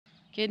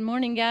Good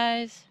morning,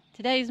 guys.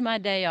 Today's my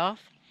day off,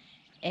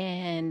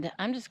 and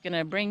I'm just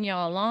gonna bring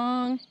y'all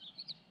along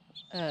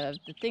the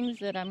things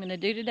that I'm gonna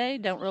do today.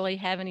 Don't really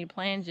have any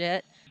plans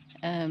yet.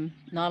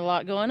 Not a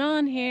lot going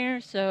on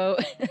here, so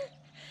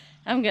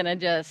I'm gonna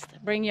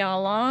just bring y'all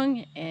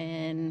along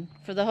and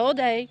for the whole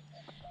day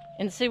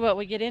and see what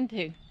we get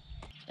into.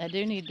 I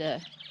do need to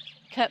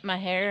cut my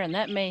hair, and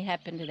that may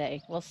happen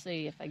today. We'll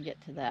see if I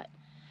get to that.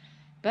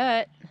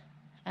 But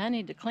I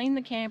need to clean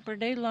the camper,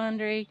 do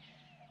laundry.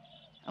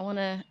 I want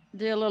to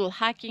do a little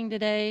hiking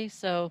today,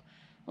 so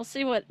we'll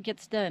see what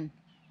gets done.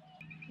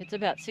 It's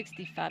about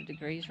 65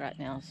 degrees right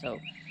now, so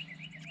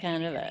it's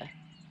kind of a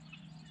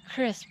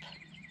crisp,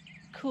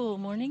 cool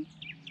morning.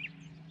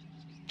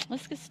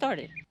 Let's get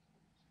started.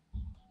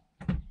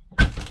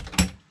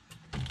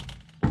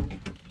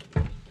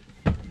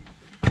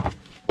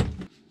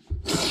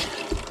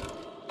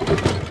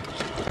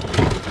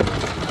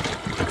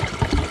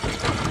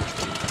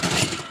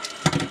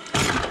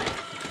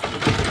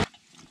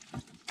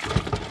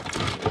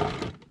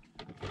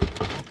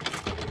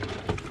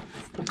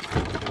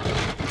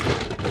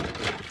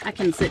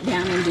 I can sit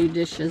down and do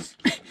dishes.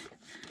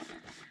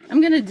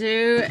 I'm gonna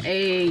do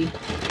a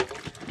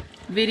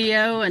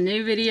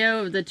new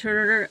video of the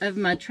tour of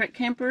my truck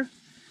camper.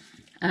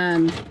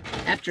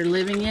 After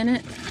living in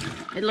it,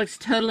 it looks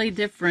totally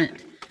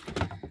different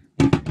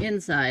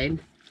inside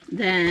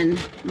than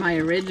my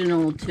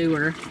original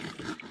tour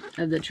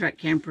of the truck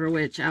camper,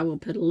 which I will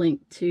put a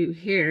link to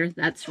here.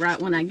 That's right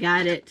when I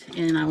got it,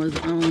 and I was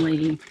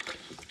only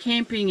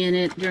camping in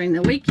it during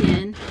the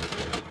weekend.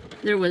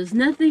 There was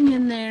nothing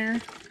in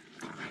there.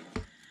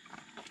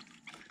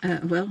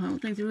 Well, I don't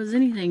think there was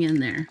anything in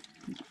there.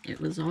 It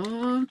was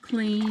all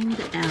cleaned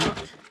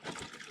out.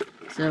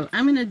 So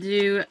I'm going to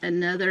do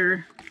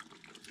another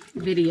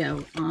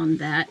video on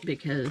that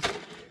because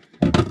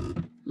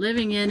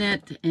living in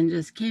it and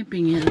just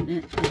camping in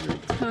it is a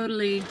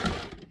totally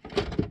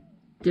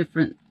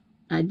different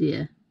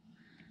idea.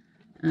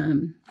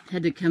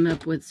 Had to come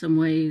up with some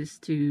ways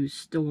to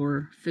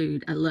store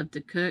food. I love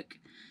to cook,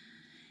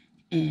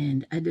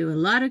 and I do a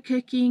lot of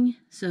cooking,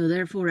 so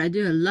therefore I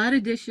do a lot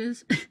of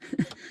dishes.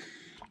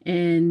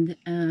 And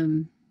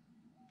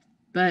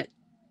but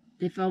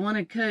if I want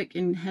to cook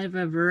and have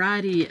a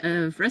variety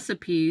of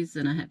recipes,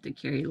 then I have to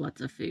carry lots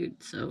of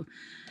food. So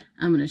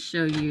I'm going to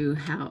show you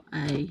how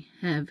I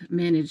have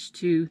managed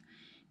to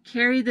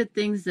carry the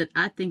things that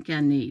I think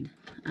I need.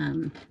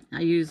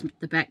 I use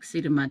the back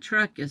seat of my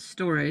truck as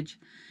storage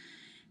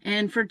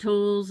and for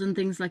tools and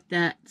things like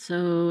that.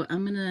 So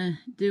I'm going to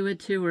do a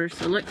tour,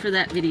 so look for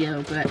that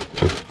video. But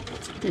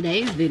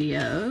today's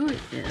video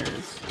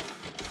is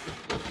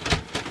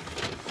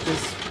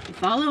just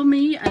follow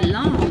me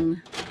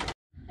along.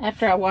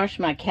 After I washed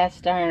my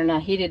cast iron, I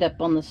heated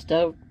up on the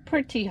stove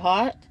pretty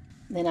hot.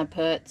 Then I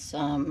put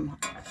some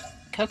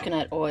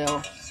coconut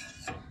oil,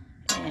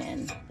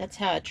 and that's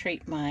how I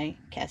treat my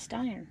cast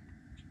iron.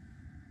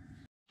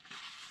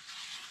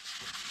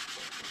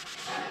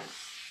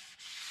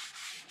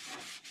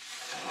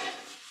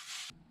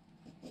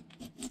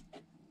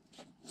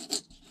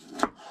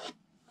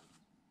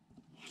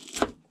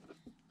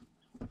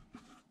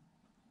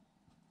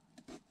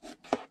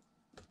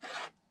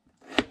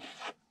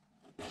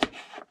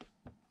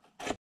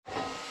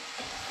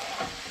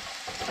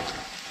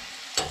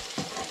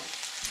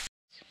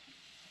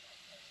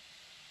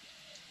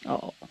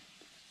 Oh.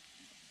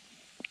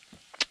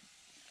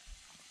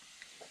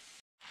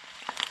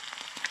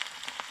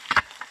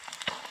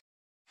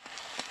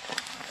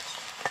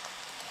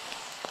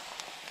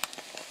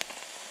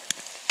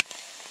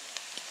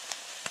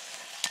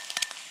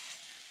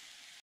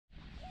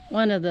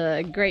 One of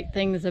the great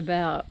things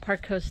about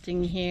park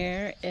hosting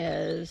here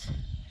is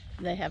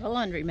they have a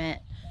laundromat.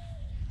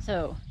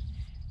 So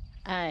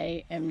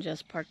I am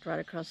just parked right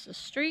across the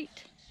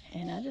street,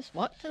 and I just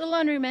walk to the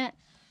laundromat.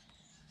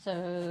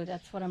 So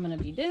that's what I'm going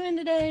to be doing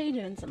today,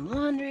 doing some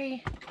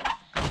laundry.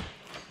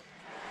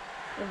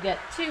 We've got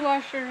 2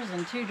 washers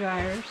and 2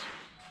 dryers.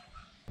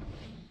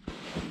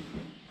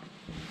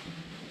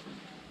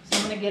 So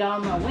I'm going to get all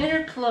my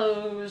winter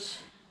clothes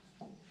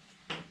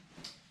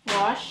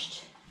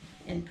washed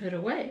and put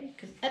away,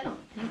 because I don't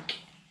think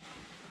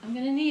I'm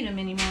going to need them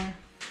anymore.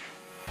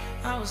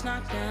 I was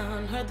knocked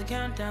down, heard the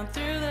countdown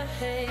through the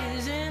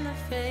haze, in the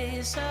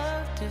face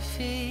of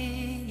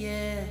defeat,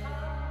 yeah.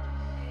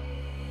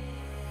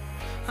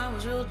 I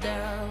was ruled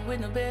out with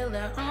no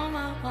bailout, on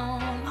my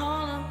own,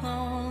 all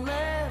alone,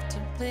 left to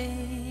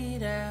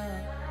bleed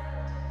out.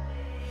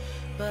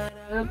 But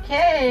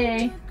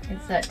okay,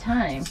 it's that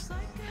time.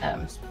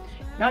 You're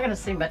not going to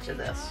see much of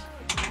this.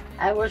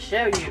 I will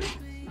show you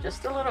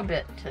just a little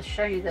bit to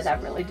show you that I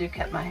really do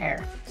cut my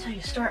hair. So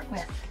you start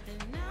with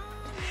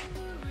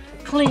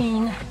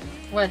clean,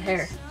 wet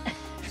hair.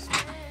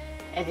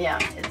 And yeah,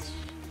 it's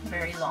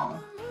very long.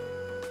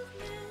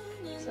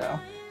 So,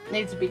 it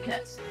needs to be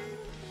cut.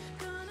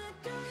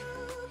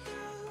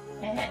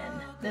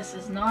 And this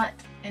is not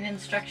an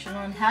instruction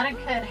on how to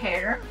cut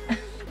hair,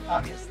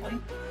 obviously.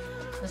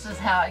 This is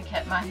how I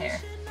cut my hair.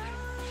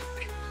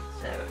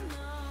 So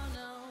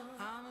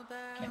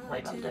Can't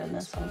believe I'm doing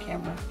this on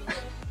camera.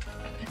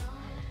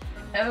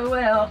 Oh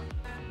well.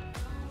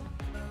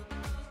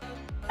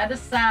 I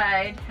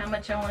decide how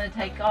much I want to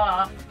take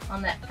off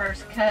on that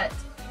first cut,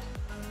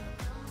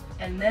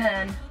 and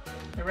then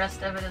the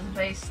rest of it is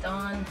based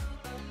on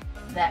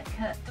that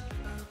cut.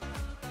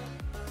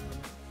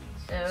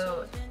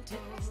 So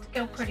it's to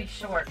go pretty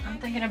short. I'm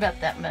thinking about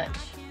that much.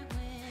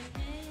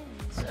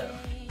 So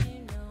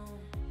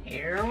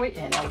here we,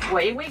 and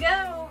away we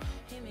go.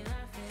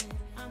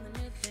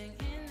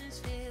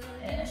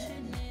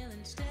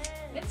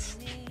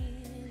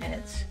 And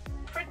it's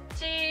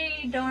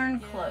pretty darn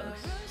close.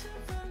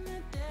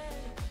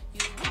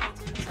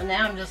 So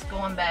now I'm just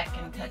going back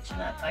and touching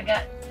up. I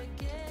got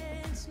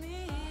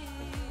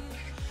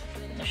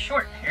a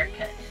short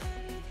haircut.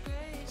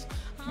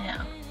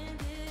 Now,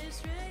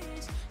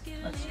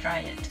 let's try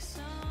it.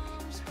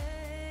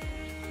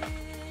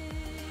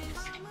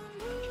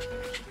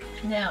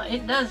 Now,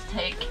 it does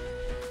take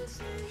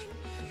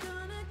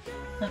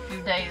a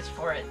few days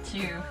for it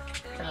to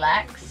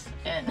relax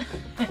and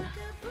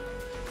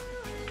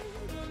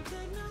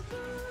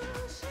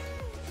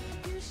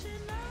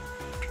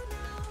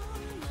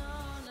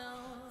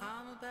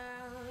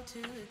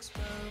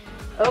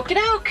okie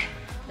doke,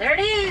 there it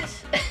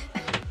is.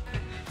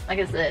 Like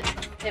I said,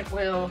 it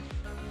will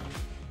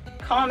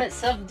calm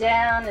itself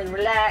down and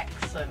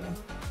relax. And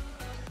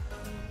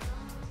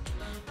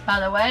by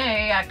the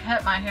way, I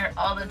cut my hair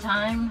all the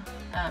time,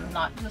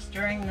 not just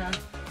during the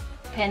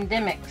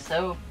pandemic,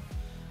 so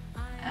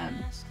I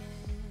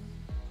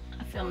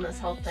filmed this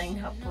whole thing.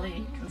 Hopefully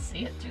you can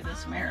see it through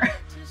this mirror.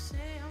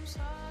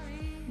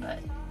 But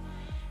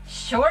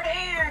short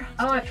hair,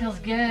 oh, it feels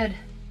good.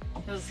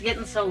 It was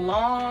getting so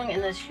long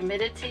in this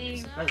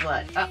humidity. I was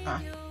like, it's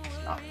not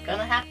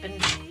gonna happen.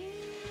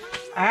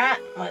 All right,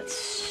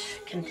 let's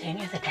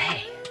continue the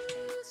day.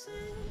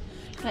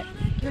 What?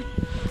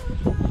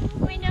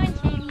 What are you doing,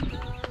 Sammy?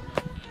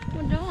 What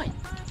are you doing?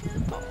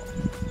 Oh,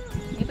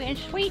 you're being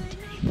sweet.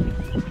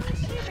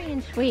 You're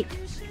being sweet.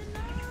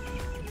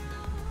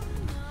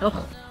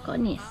 Oh,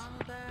 goodness.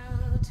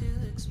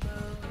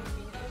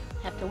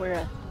 Have to wear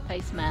a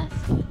face mask.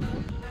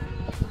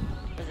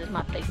 This is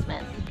my face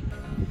mask.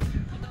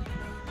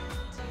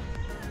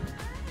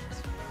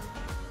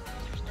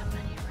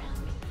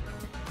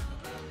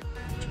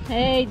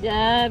 Hey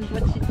Dubs,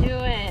 what you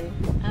doing?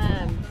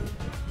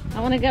 I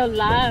want to go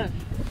live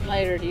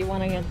later. Do you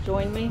want to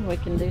join me? We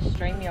can do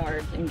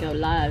StreamYards and go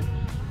live.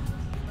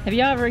 Have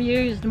you ever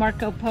used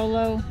Marco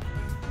Polo?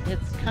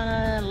 It's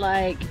kind of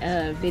like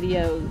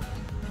video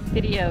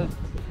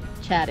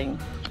chatting.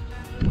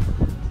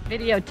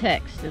 Video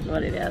text is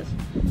what it is.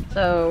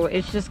 So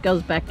it just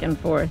goes back and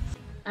forth.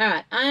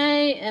 Alright,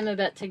 I am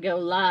about to go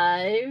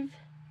live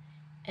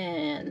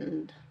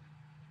and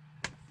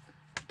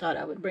thought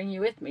I would bring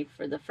you with me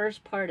for the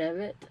first part of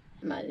it.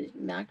 My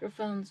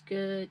microphone's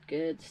good.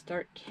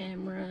 Start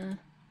camera.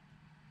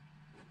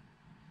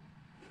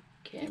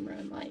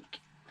 Camera mic.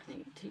 I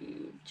need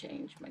to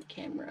change my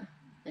camera.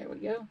 There we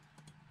go.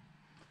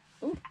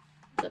 Ooh,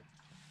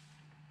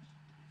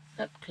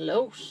 up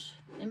close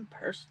and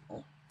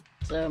personal.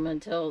 So I'm gonna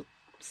tell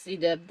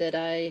C-Dub that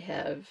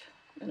I'm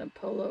gonna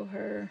polo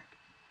her.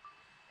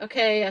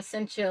 Okay, I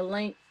sent you a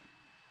link.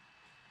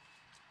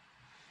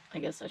 I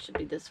guess I should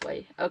be this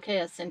way.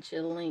 Okay, I sent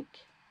you a link.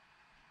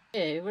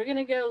 Okay, we're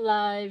gonna go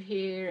live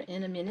here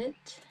in a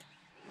minute.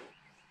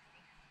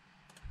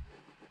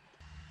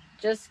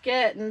 Just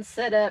getting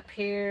set up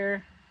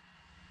here.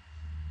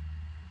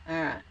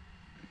 Alright.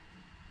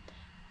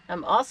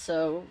 I'm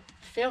also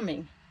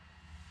filming.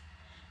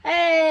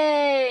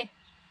 Hey!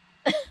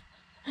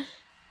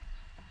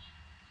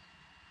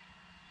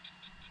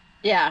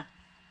 Yeah.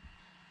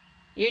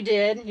 You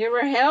did. You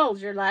were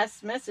held. Your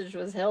last message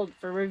was held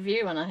for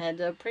review and I had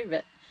to approve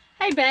it.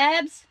 Hey,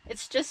 Babs.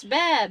 It's just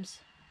Babs.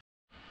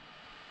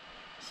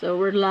 So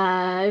we're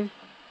live.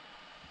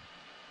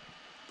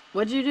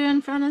 What'd you do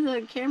in front of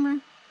the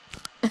camera?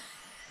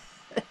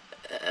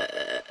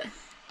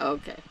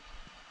 Okay.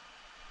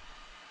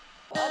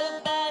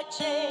 What about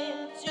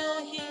you?